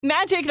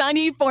Magic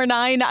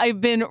 94.9. I've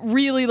been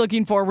really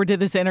looking forward to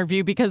this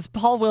interview because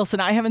Paul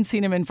Wilson, I haven't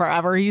seen him in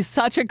forever. He's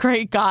such a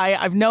great guy.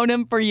 I've known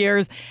him for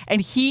years,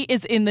 and he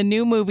is in the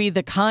new movie,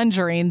 The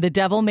Conjuring, The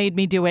Devil Made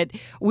Me Do It,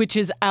 which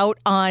is out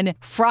on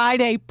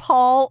Friday.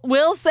 Paul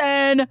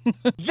Wilson.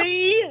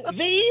 The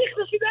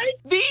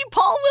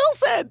Paul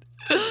Wilson.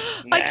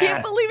 I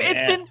can't believe it.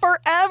 It's been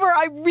forever.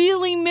 I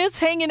really miss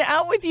hanging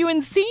out with you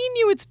and seeing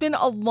you. It's been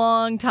a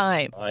long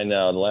time. I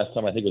know. The last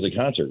time I think was a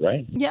concert,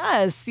 right?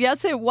 Yes,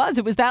 it was.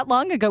 It was that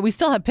long ago. We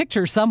still have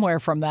pictures somewhere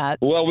from that.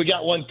 Well, we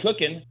got one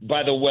cooking,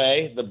 by the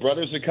way. The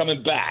brothers are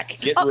coming back.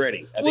 Get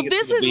ready. Well,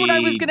 this is what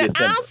I was going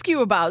to ask you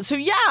about. So,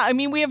 yeah, I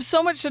mean, we have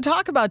so much to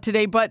talk about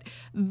today, but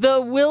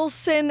the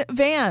Wilson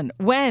van,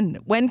 when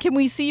can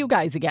we see you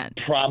guys again?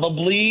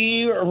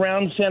 Probably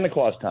around Santa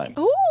Claus time.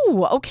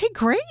 Ooh, okay,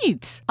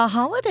 great. A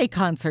holiday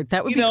concert.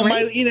 That would be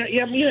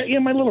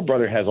great. My little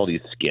brother has all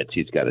these skits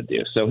he's got to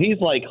do, so he's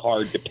like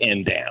hard to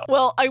pin down.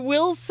 Well, I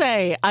will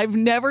say I've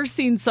never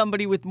seen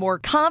somebody with more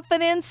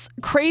confidence,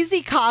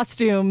 crazy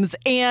costumes,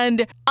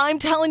 and I'm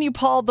telling you,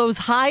 Paul, those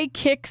high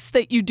kicks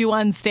that you do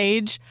on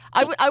stage.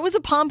 I was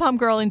a pom-pom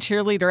girl and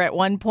cheerleader at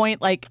one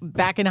point, like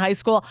back in high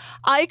school.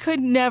 I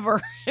could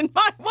never, in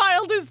my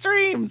wildest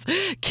dreams,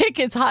 kick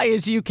as high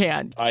as you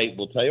can. I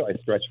will tell you, I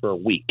stretch for a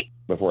week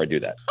before I do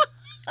that.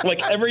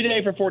 Like every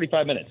day for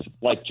 45 minutes,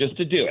 like just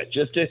to do it,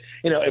 just to,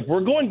 if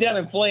we're going down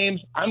in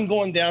flames, I'm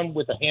going down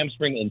with a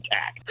hamstring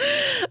intact.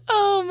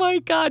 Oh my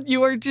God.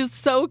 You are just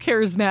so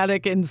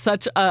charismatic and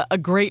such a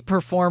great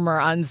performer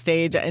on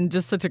stage and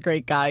just such a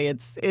great guy.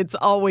 It's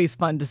always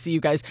fun to see you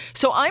guys.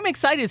 So I'm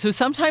excited. So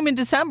sometime in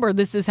December,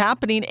 this is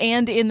happening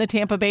and in the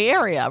Tampa Bay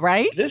area,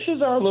 right? This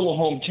is our little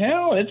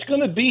hometown. It's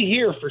going to be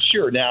here for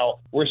sure. Now,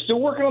 we're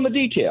still working on the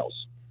details.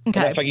 Okay.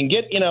 And if I can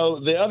get,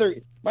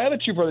 my other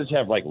two brothers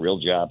have like real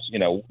jobs.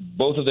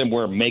 Both of them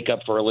wear makeup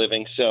for a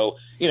living. So,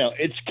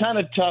 it's kind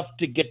of tough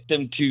to get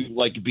them to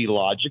like be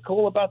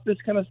logical about this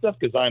kind of stuff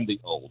because I'm the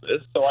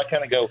oldest. So I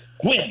kind of go,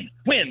 win.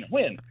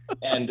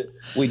 And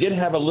we did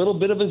have a little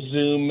bit of a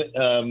Zoom,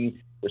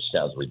 which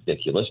sounds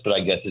ridiculous, but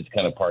I guess it's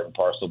kind of part and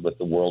parcel with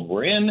the world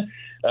we're in.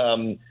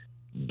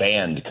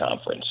 Band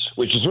conference,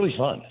 which is really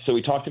fun. So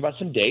we talked about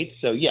some dates.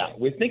 So yeah,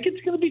 we think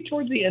it's going to be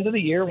towards the end of the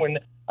year when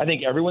I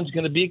think everyone's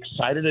going to be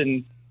excited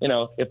and,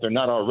 if they're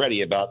not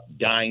already, about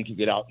dying to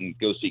get out and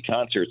go see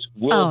concerts,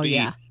 will be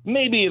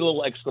maybe a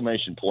little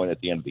exclamation point at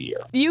the end of the year.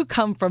 You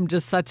come from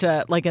just such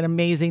an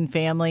amazing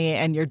family,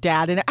 and your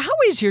dad. And how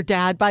is your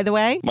dad, by the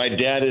way? My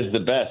dad is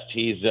the best.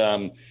 He's,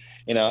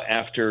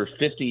 after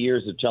 50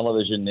 years of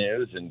television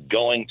news and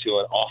going to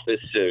an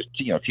office,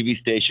 TV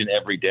station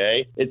every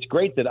day, it's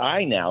great that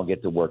I now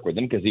get to work with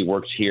him because he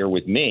works here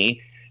with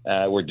me.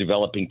 We're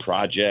developing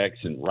projects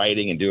and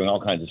writing and doing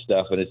all kinds of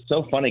stuff. And it's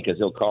so funny because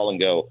he'll call and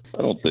go,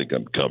 I don't think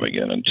I'm coming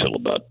in until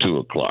about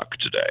 2:00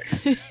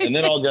 today. And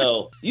then I'll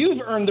go, you've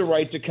earned the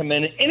right to come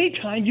in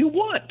anytime you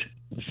want.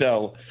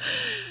 So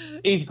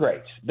he's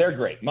great. They're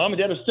great. Mom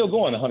and Dad are still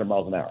going 100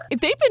 miles an hour.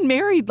 They've been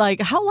married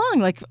how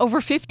long?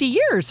 Over 50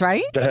 years,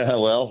 right?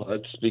 Well,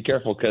 let's be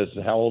careful because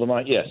how old am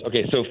I? Yes.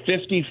 Okay, so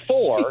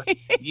 54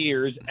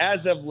 years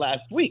as of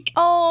last week.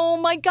 Oh,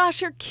 my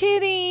gosh, you're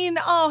kidding.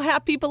 Oh,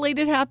 happy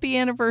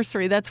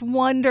anniversary. That's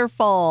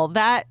wonderful.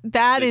 That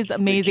is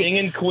amazing. The King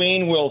and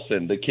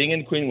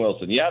Queen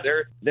Wilson. Yeah,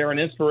 they're an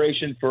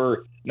inspiration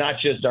for not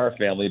just our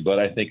family, but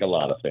I think a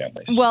lot of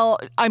families. Well,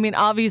 I mean,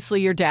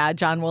 obviously your dad,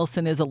 John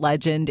Wilson, is a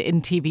legend in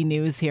TV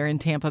news here in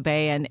Tampa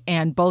Bay,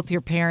 and both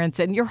your parents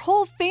and your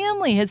whole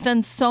family has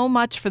done so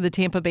much for the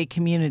Tampa Bay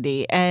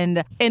community.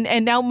 And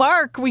now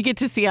Mark, we get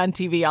to see on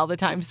TV all the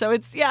time. So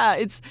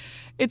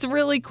it's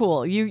really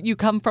cool. You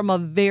come from a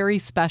very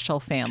special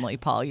family,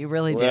 Paul. You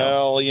really do.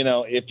 Well,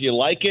 if you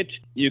like it,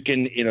 you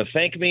can,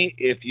 thank me.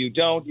 If you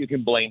don't, you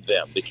can blame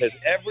them because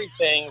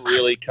everything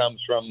really comes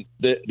from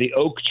the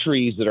oak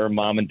trees that are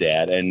mom and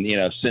dad. And,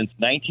 since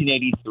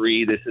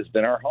 1983, this has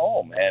been our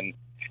home. And,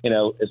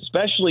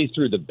 especially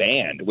through the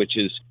band, which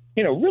is,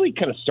 really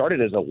kind of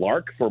started as a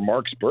lark for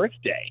Mark's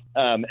birthday.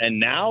 And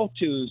now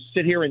to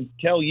sit here and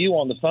tell you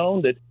on the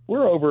phone that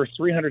we're over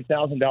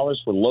 $300,000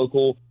 for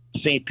local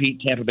St. Pete,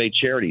 Tampa Bay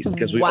charities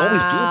because we always do it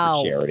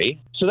for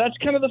charity. So that's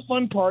kind of the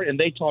fun part. And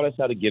they taught us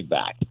how to give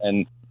back.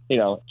 And,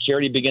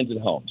 charity begins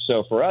at home.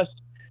 So for us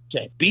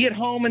to be at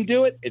home and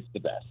do it, it's the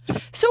best.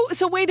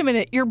 So wait a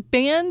minute. Your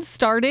band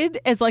started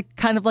as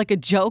kind of like a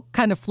joke,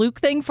 kind of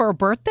fluke thing for a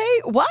birthday?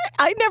 What?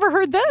 I never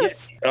heard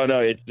this. Yeah. Oh,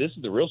 no, this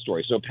is the real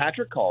story. So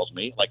Patrick calls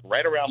me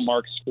right around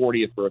Mark's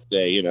 40th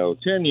birthday,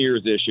 10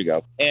 years-ish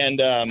ago. And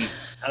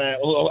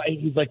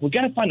he's like, we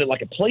got to find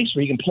a place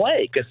where he can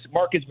play because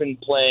Mark has been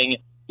playing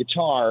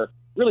guitar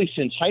really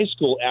since high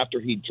school after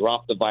he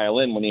dropped the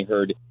violin when he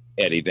heard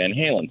Eddie Van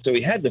Halen. So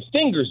he had the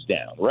fingers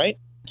down, right?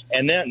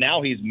 And then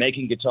now he's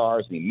making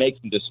guitars and he makes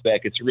them to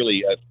spec. It's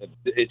really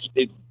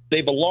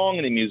they belong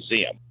in a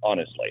museum,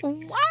 honestly.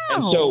 Wow.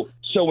 And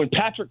so when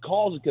Patrick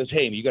calls and goes,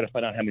 hey, you got to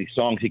find out how many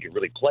songs he can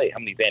really play, how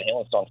many Van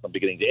Halen songs from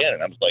beginning to end.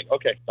 And I was like,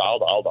 okay,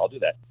 I'll do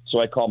that. So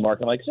I call Mark.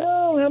 I'm like,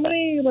 so how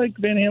many like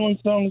Van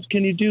Halen songs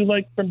can you do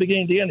like from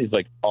beginning to end? He's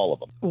like, all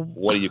of them.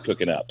 What are you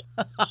cooking up?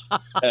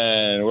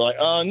 And we're like,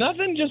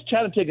 nothing. Just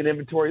try to take an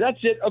inventory. That's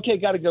it. Okay,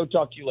 got to go.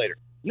 Talk to you later.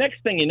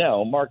 Next thing you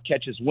know, Mark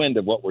catches wind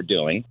of what we're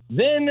doing.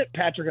 Then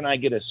Patrick and I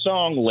get a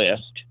song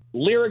list,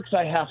 lyrics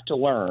I have to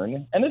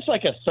learn, and it's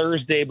like a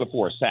Thursday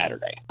before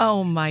Saturday.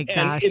 Oh, my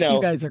gosh. And,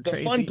 you guys are crazy.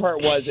 The fun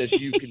part was, as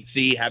you can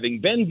see, having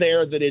been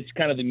there, that it's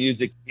kind of the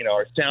music,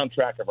 our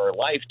soundtrack of our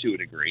life to a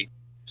degree.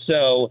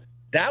 So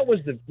that was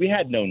we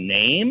had no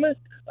name.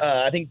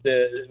 I think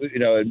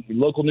the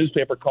local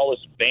newspaper called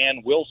us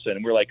Van Wilson,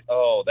 and we're like,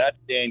 oh, that's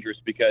dangerous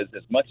because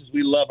as much as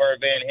we love our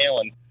Van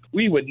Halen,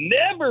 we would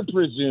never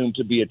presume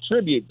to be a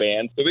tribute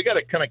band. So we got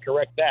to kind of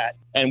correct that.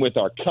 And with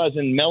our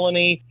cousin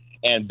Melanie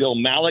and Bill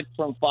Malik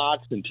from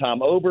Fox and Tom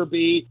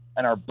Overby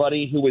and our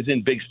buddy who was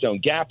in Big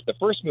Stone Gap, the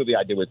first movie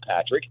I did with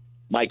Patrick,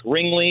 Mike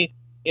Ringley,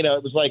 it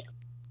was like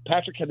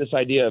Patrick had this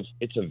idea of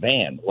it's a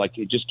van. Like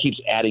it just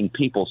keeps adding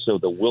people. So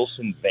the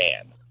Wilson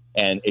Van.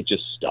 And it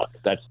just stuck.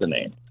 That's the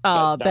name.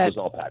 Oh, that was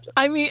all Patrick.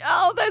 I mean,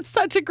 that's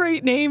such a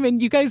great name.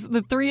 And you guys,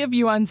 the three of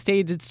you on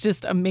stage, it's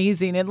just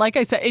amazing. And like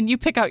I said, and you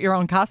pick out your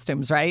own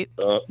costumes, right?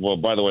 Well,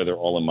 by the way, they're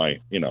all in my,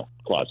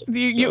 closet.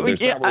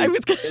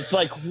 It's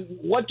like,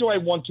 what do I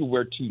want to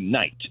wear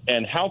tonight?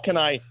 And how can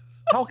I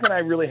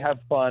really have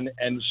fun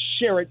and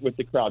share it with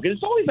the crowd? Because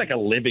it's always like a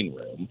living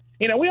room.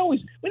 We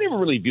never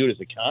really view it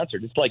as a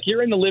concert. It's like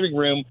you're in the living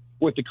room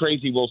with the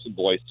crazy Wilson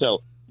boys. So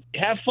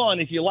have fun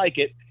if you like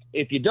it.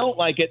 If you don't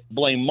like it,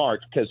 blame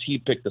Mark because he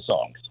picked the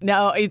songs.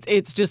 No,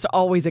 it's just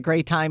always a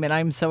great time. And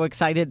I'm so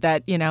excited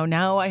that,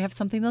 now I have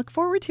something to look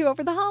forward to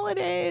over the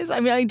holidays.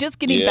 I mean, I'm just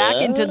getting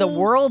back into the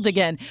world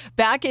again,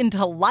 back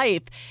into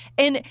life.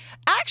 And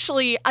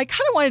actually, I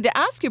kind of wanted to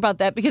ask you about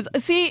that because,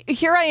 see,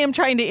 here I am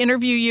trying to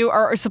interview you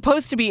or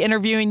supposed to be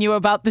interviewing you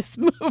about this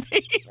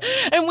movie.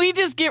 And we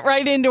just get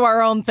right into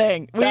our own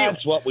thing.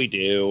 That's what we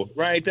do,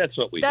 right? That's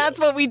what we do. That's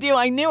what we do.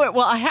 I knew it.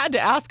 Well, I had to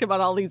ask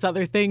about all these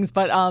other things,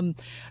 but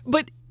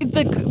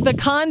the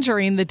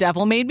Conjuring, The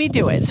Devil Made Me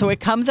Do It. So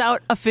it comes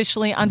out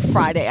officially on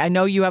Friday. I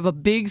know you have a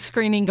big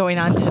screening going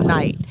on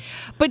tonight.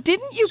 But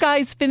didn't you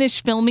guys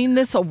finish filming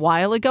this a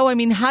while ago? I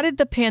mean, how did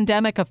the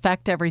pandemic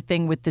affect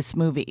everything with this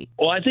movie?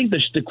 Well, I think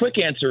the quick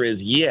answer is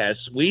yes.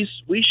 We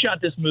shot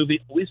this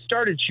movie. We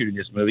started shooting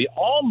this movie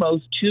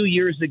almost 2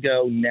 years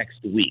ago next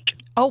week.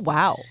 Oh,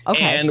 wow.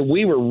 Okay. And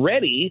we were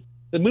ready.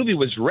 The movie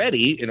was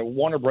ready.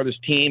 Warner Brothers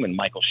team and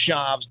Michael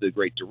Shavs, the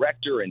great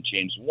director, and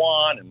James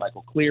Wan and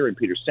Michael Clear and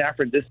Peter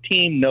Safran. This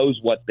team knows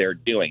what they're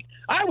doing.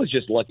 I was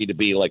just lucky to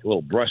be like a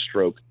little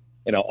brushstroke,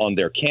 on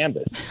their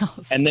canvas.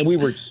 And then we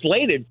were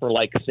slated for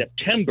like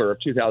September of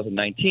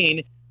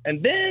 2019.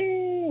 And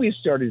then we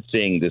started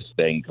seeing this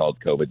thing called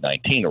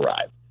COVID-19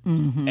 arrive.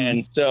 Mm-hmm.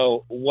 And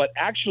so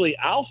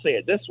I'll say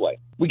it this way.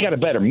 We got a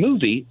better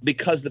movie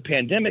because the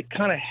pandemic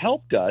kind of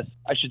helped us.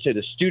 I should say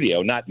the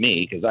studio, not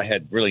me, because I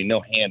had really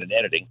no hand in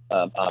editing,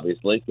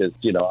 obviously, because,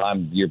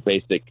 I'm your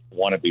basic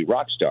wannabe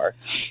rock star.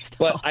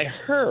 But I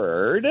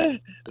heard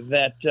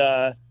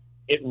that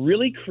it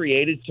really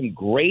created some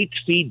great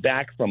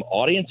feedback from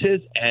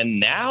audiences. And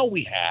now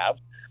we have,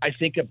 I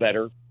think, a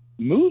better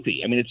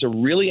movie. I mean, it's a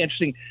really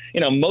interesting,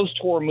 most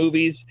horror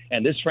movies,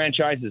 and this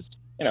franchise is,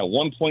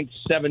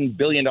 $1.7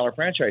 billion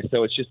franchise.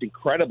 So it's just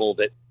incredible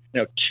that,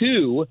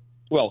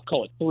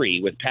 call it three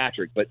with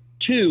Patrick, but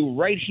two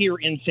right here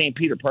in St.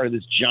 Peter, part of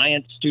this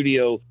giant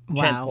studio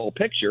tentpole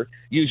picture.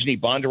 Eugenie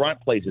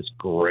Bondurant plays this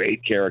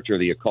great character,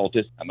 the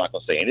occultist. I'm not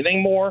going to say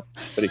anything more,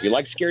 but if you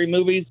like scary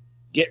movies,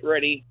 get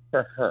ready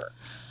for her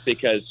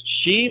because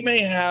she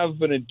may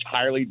have an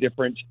entirely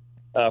different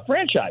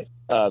franchise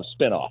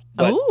spinoff.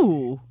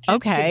 Oh,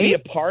 okay. To be a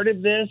part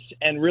of this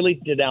and really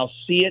to now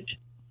see it.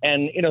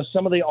 And,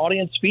 some of the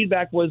audience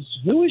feedback was,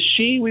 who is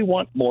she? We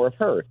want more of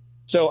her.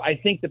 So I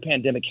think the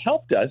pandemic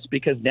helped us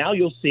because now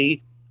you'll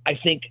see, I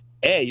think,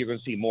 A, you're going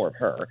to see more of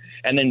her.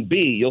 And then B,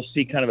 you'll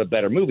see kind of a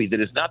better movie that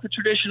is not the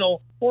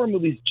traditional horror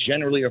movies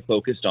generally are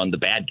focused on the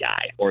bad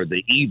guy or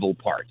the evil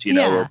part,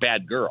 or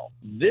bad girl.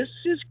 This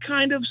is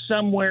kind of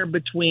somewhere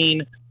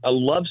between a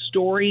love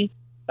story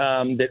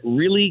that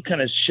really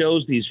kind of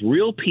shows these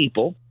real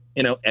people.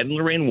 Ed and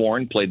Lorraine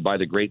Warren, played by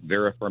the great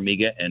Vera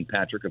Farmiga and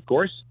Patrick, of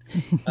course,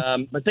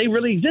 but they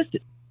really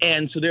existed.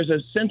 And so there's a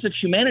sense of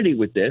humanity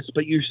with this,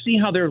 but you see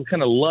how their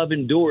kind of love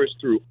endures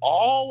through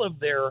all of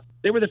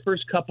they were the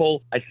first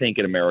couple, I think,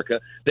 in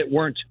America that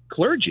weren't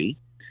clergy,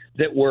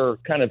 that were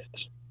kind of,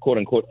 quote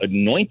unquote,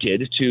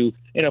 anointed to,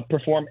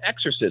 perform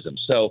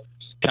exorcisms. So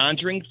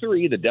Conjuring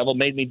 3, The Devil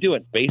Made Me Do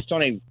It, based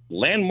on a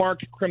landmark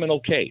criminal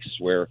case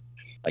where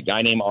a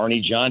guy named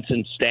Arnie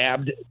Johnson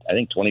stabbed, I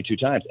think, 22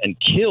 times and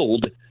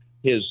killed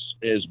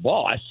his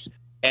boss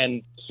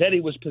and said he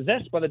was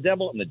possessed by the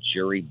devil, and the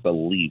jury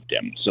believed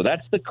him. So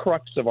that's the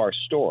crux of our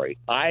story.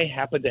 I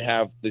happen to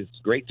have this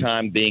great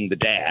time being the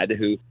dad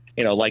who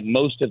like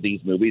most of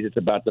these movies, it's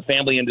about the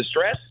family in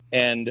distress.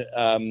 And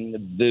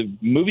the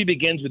movie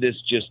begins with this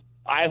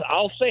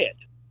I'll say it,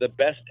 the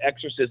best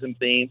exorcism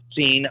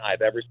scene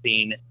I've ever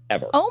seen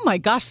ever. Oh, my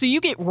gosh. So you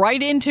get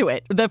right into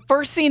it. The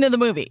first scene of the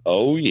movie.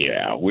 Oh,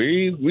 yeah.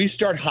 We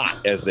start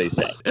hot, as they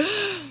say.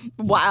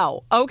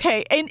 Wow.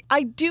 Okay. And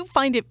I do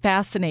find it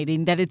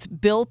fascinating that it's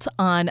built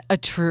on a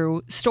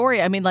true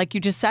story. I mean, like you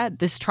just said,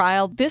 this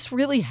trial, this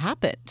really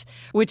happened,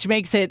 which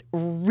makes it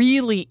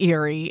really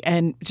eerie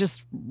and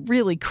just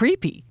really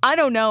creepy. I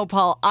don't know,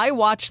 Paul. I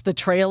watched the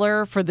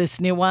trailer for this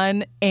new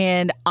one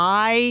and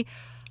I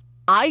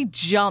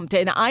jumped,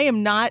 and I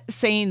am not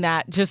saying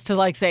that just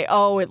to say,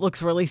 oh, it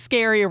looks really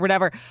scary or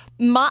whatever.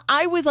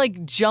 I was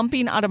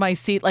jumping out of my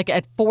seat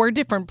at 4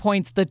 different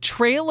points. The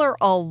trailer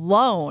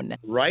alone.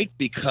 Right,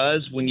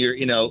 because when you're,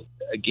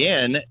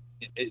 again,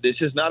 this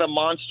is not a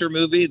monster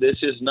movie. This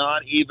is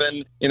not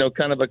even,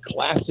 kind of a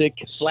classic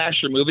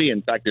slasher movie.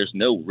 In fact, there's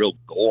no real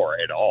gore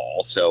at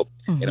all. So,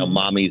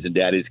 mommies and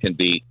daddies can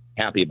be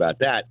happy about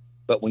that.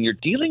 But when you're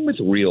dealing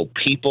with real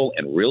people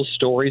and real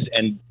stories,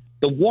 and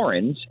the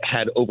Warrens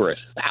had over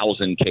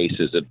 1,000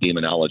 cases of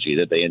demonology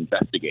that they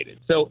investigated.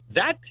 So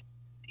that,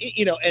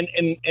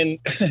 and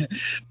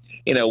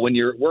when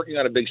you're working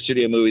on a big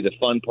studio movie, the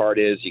fun part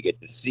is you get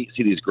to see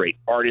these great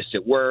artists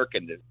at work.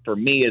 And for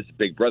me as a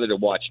big brother, to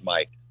watch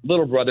my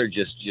little brother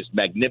just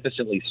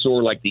magnificently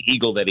soar like the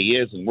eagle that he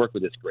is and work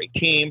with this great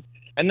team.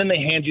 And then they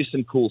hand you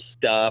some cool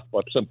stuff,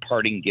 or some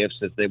parting gifts,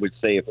 as they would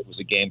say if it was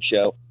a game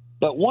show.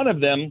 But one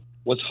of them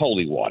was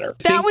holy water.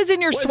 That was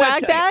in your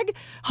swag bag?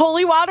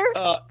 Holy water?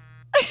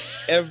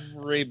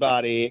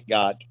 Everybody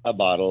got a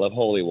bottle of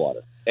holy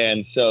water.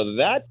 And so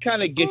that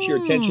kind of gets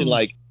your attention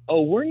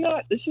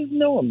this is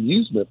no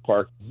amusement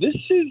park.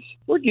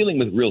 We're dealing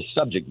with real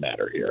subject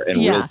matter here and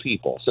real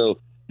people. So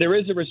there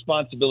is a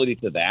responsibility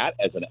to that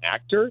as an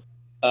actor.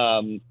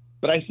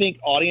 But I think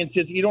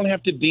audiences, you don't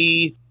have to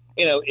be,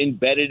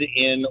 embedded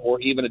in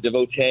or even a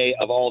devotee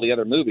of all the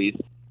other movies.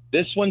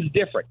 This one's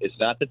different. It's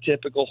not the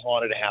typical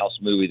haunted house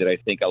movie that I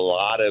think a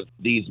lot of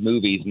these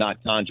movies,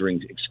 not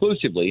Conjuring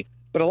exclusively,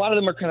 but a lot of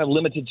them are kind of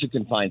limited to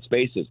confined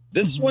spaces.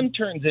 This one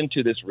turns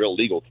into this real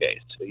legal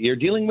case. You're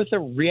dealing with a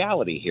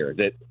reality here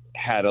that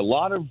had a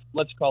lot of,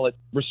 let's call it,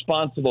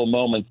 responsible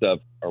moments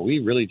of,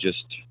 we're really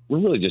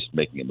just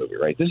making a movie,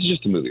 right? This is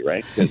just a movie,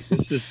 right?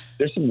 Because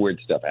there's some weird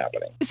stuff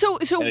happening. So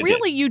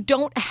really, you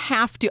don't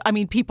have to,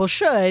 people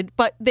should,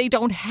 but they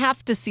don't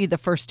have to see the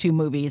first 2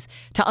 movies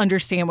to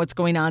understand what's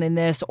going on in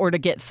this or to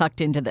get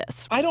sucked into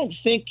this. I don't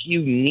think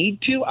you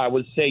need to. I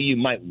would say you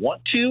might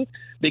want to,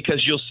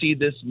 because you'll see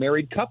this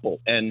married couple.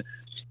 And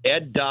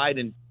Ed died,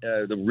 and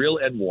the real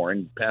Ed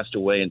Warren passed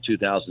away in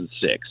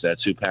 2006.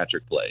 That's who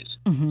Patrick plays.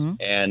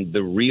 And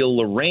the real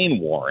Lorraine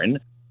Warren,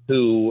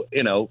 who,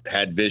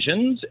 had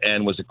visions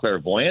and was a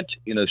clairvoyant,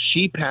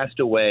 she passed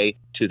away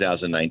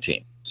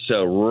 2019.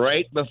 So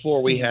right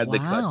before we had the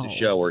cut to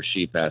show her,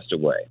 she passed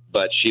away.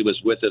 But she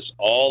was with us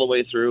all the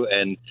way through,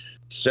 and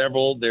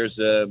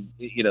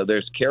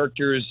there's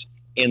characters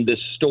in this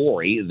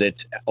story that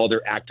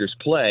other actors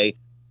play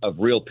of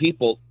real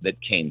people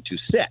that came to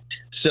set.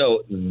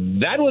 So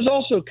that was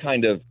also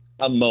kind of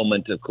a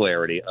moment of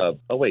clarity of,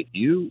 oh, wait,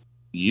 you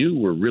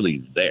were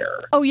really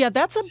there. Oh, yeah,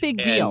 that's a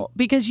big deal,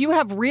 because you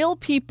have real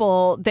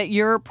people that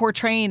you're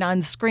portraying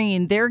on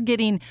screen. They're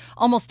getting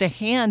almost a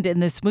hand in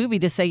this movie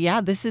to say,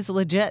 yeah, this is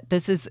legit.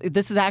 This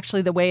is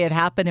actually the way it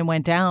happened and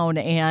went down.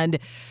 And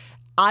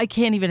I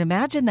can't even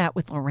imagine that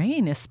with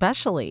Lorraine,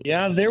 especially.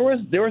 Yeah, there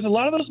was a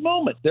lot of those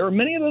moments. There were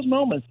many of those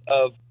moments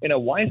of,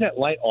 why is that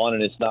light on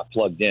and it's not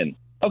plugged in?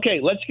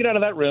 Okay, let's get out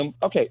of that room.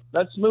 Okay,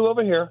 let's move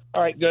over here.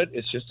 All right, good.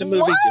 It's just a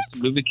movie. What?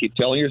 Just a movie. Keep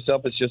telling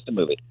yourself it's just a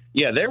movie.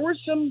 Yeah, there were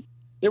some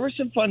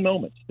fun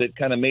moments that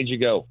kind of made you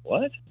go,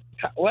 what?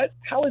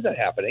 How is that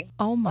happening?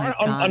 Oh, my gosh.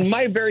 On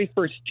my very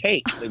first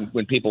take,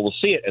 when people will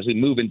see it as we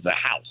move into the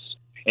house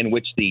in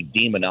which the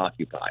demon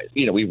occupies.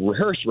 We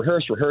rehearse. You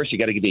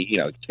got to be,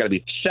 it's got to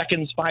be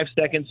seconds, 5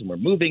 seconds, and we're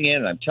moving in.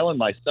 And I'm telling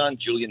my son,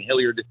 Julian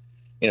Hilliard,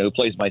 who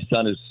plays my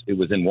son, who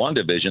was in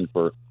WandaVision,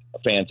 for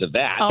fans of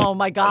that. Oh,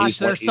 my gosh.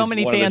 There's so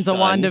many fans of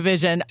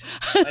WandaVision.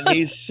 And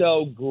he's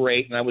so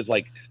great. And I was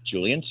like,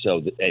 Julian,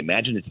 so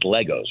imagine it's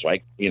Legos,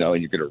 right? And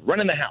you're going to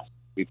run in the house.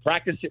 We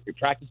practice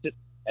it.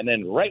 And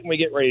then right when we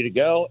get ready to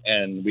go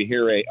and we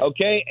hear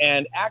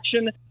and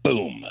action,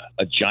 boom,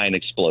 a giant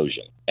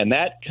explosion. And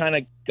that kind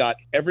of got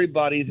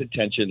everybody's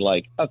attention,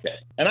 okay.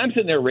 And I'm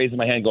sitting there raising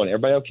my hand going,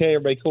 everybody okay?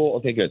 Everybody cool?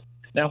 Okay, good.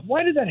 Now,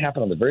 why did that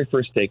happen on the very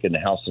first take in the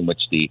house in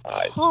which the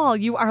eyes? Paul,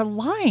 you are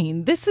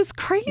lying. This is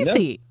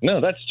crazy.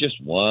 No, that's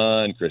just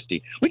one,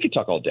 Kristy. We could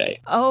talk all day.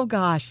 Oh,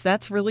 gosh,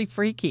 that's really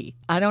freaky.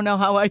 I don't know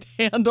how I'd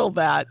handle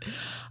that.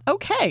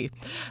 Okay.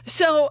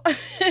 So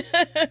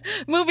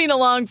moving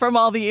along from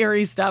all the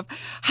eerie stuff,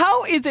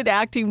 how is it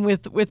acting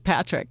with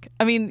Patrick?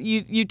 I mean,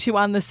 you two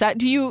on the set,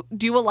 do you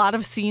do a lot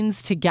of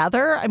scenes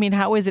together? I mean,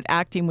 how is it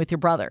acting with your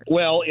brother?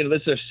 Well,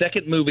 this is our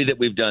second movie that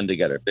we've done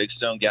together. Big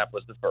Stone Gap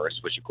was the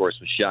first, which of course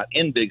was shot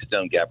in Big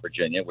Stone Gap,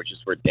 Virginia, which is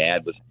where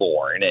Dad was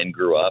born and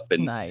grew up.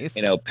 And, nice.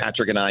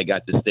 Patrick and I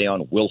got to stay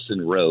on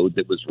Wilson Road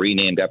that was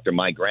renamed after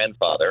my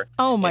grandfather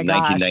in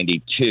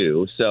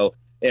 1992. So,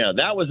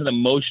 that was an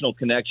emotional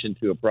connection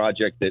to a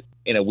project that,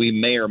 we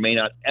may or may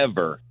not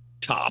ever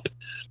top.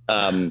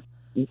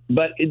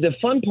 But the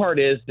fun part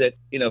is that,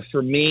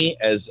 for me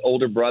as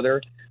older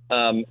brother,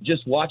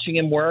 just watching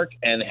him work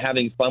and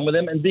having fun with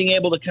him and being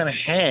able to kind of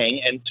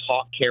hang and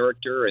talk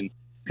character and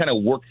kind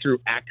of work through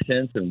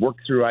accents and work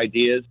through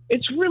ideas,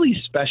 it's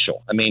really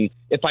special. I mean,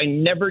 if I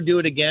never do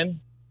it again,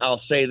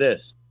 I'll say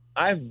this.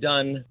 I've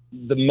had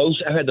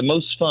the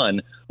most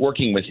fun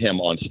working with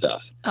him on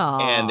stuff. Oh,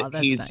 and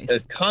that's he's nice. a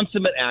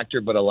consummate actor,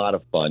 but a lot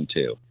of fun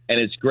too. And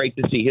it's great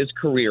to see his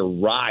career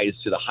rise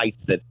to the heights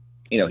that,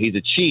 he's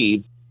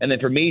achieved. And then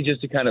for me,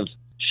 just to kind of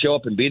show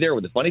up and be there.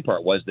 Well, the funny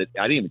part was that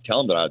I didn't even tell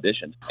him that I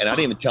auditioned, and I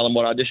didn't even tell him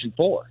what I auditioned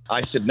for.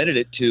 I submitted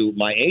it to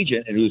my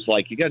agent, and he was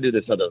like, "You got to do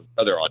this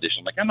other audition."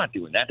 I'm like, "I'm not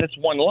doing that. That's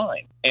one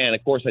line." And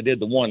of course, I did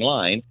the one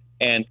line,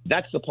 and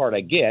that's the part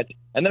I get.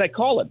 And then I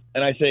call him,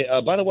 and I say,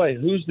 "By the way,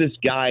 who's this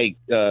guy?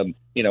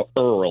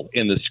 Earl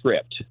in the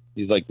script?"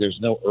 He's like, "There's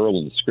no Earl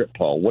in the script,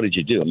 Paul. What did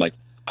you do?" I'm like,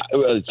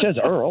 "It says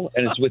Earl,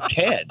 and it's with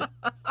Ted."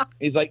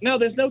 He's like, "No,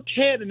 there's no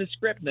Ted in the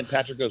script." And then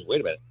Patrick goes,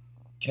 "Wait a minute.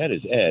 Ted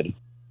is Ed.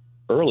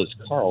 Earl is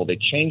Carl. They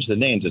change the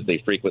names as they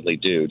frequently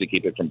do to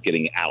keep it from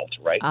getting out,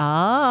 right?"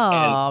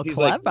 Oh, and he's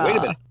clever. like, "Wait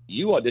a minute.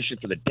 You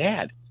auditioned for the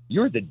dad.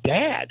 You're the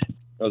dad."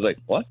 I was like,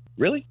 "What?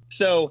 Really?"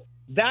 So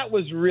that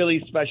was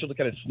really special to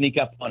kind of sneak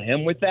up on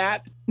him with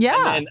that. Yeah.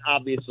 And then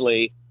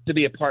obviously to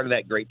be a part of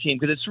that great team,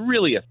 because it's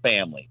really a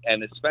family.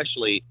 And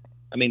especially,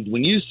 I mean,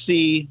 when you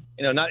see,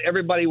 not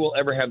everybody will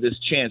ever have this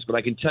chance, but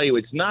I can tell you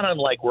it's not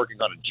unlike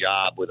working on a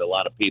job with a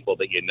lot of people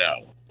that you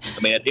know. I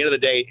mean, at the end of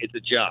the day, it's a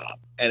job.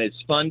 And it's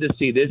fun to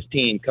see this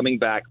team coming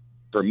back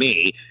to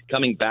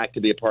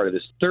be a part of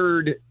this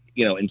third,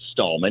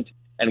 installment,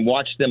 and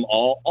watch them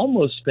all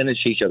almost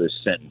finish each other's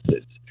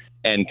sentences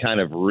and kind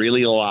of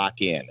really lock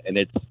in. And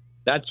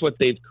that's what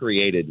they've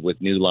created with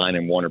New Line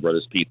and Warner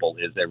Brothers people,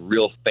 is a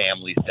real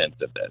family sense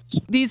of this.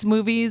 These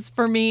movies,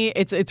 for me,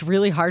 it's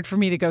really hard for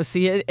me to go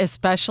see it,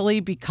 especially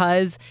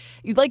because,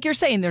 like you're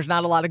saying, there's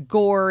not a lot of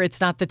gore.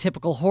 It's not the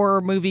typical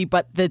horror movie,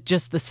 but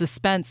just the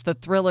suspense, the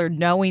thriller,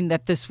 knowing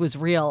that this was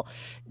real,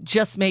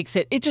 just makes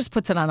it just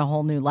puts it on a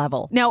whole new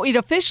level. Now, it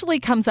officially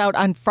comes out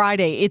on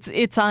Friday.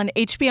 It's on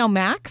HBO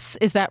Max.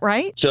 Is that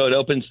right? So it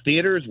opens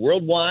theaters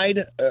worldwide.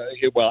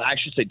 I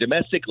should say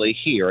domestically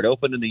here. It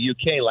opened in the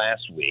UK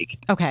last week.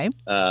 Okay.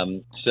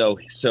 So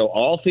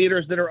all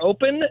theaters that are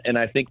open, and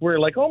I think we're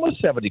like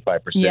almost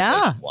 75%.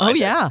 Yeah. Oh,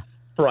 yeah.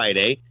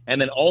 Friday, and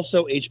then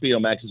also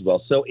HBO Max as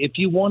well. So if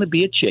you want to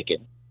be a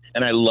chicken,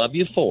 and I love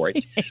you for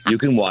it, you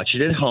can watch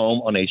it at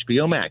home on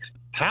HBO Max.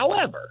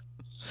 However,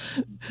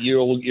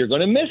 you're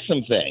going to miss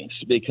some things,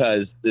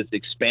 because this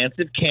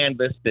expansive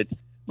canvas that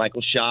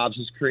Michael Schaub's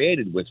has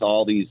created with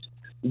all these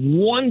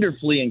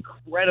wonderfully,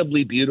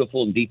 incredibly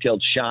beautiful and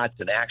detailed shots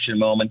and action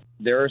moments.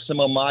 There are some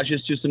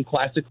homages to some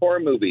classic horror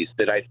movies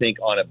that I think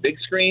on a big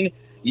screen,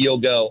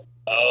 you'll go,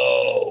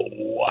 "Oh,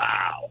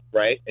 wow."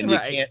 Right? And you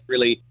can't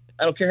really,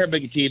 I don't care how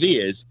big a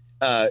TV is,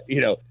 to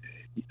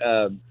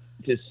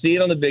see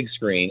it on the big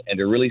screen and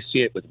to really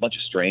see it with a bunch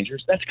of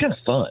strangers, that's kind of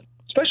fun.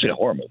 Especially a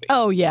horror movie.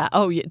 Oh, yeah,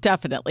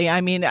 definitely.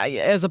 I mean,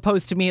 as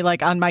opposed to me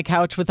like on my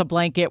couch with a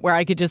blanket where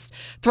I could just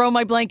throw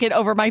my blanket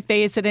over my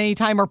face at any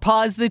time or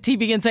pause the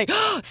TV and say,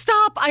 "Oh,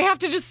 stop, I have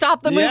to just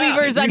stop the movie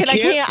for a second. I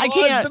can't.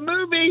 Pause the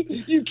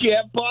movie. You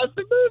can't pause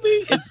the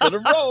movie. It's going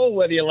to roll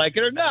whether you like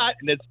it or not,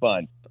 and it's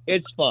fun.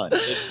 It's fun.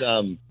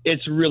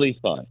 It's really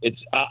fun.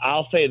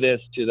 I'll say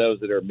this to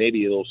those that are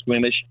maybe a little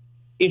squeamish.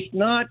 It's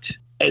not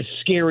as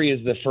scary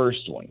as the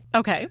first one.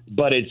 Okay.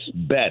 But it's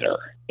better,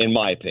 in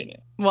my opinion.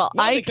 Well,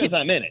 Not because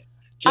I'm in it,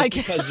 just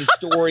because the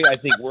story I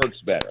think works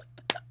better.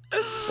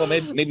 Well,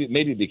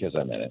 maybe because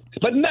I'm in it,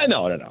 but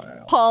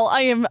no. Paul,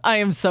 I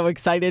am so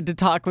excited to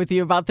talk with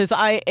you about this.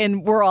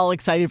 And we're all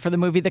excited for the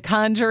movie, The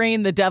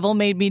Conjuring. The Devil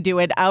Made Me Do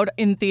It, out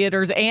in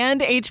theaters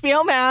and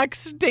HBO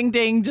Max. Ding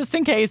ding, just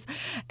in case.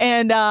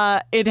 And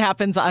it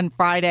happens on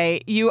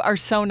Friday. You are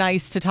so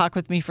nice to talk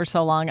with me for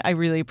so long. I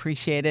really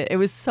appreciate it. It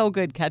was so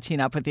good catching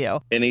up with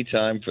you.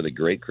 Anytime for the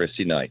great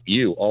Kristy Knight.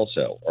 You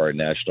also are a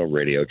national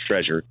radio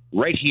treasure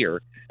right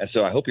here. And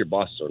so I hope your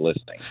bosses are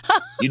listening.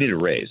 You need a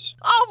raise.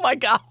 Oh, my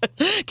God.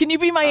 Can you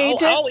be my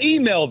agent? I'll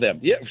email them.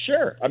 Yeah,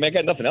 sure. I mean, I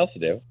got nothing else to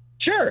do.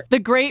 Sure. The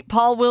great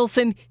Paul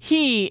Wilson,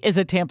 he is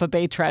a Tampa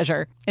Bay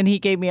treasure, and he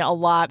gave me a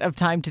lot of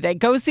time today.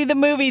 Go see the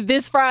movie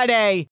this Friday.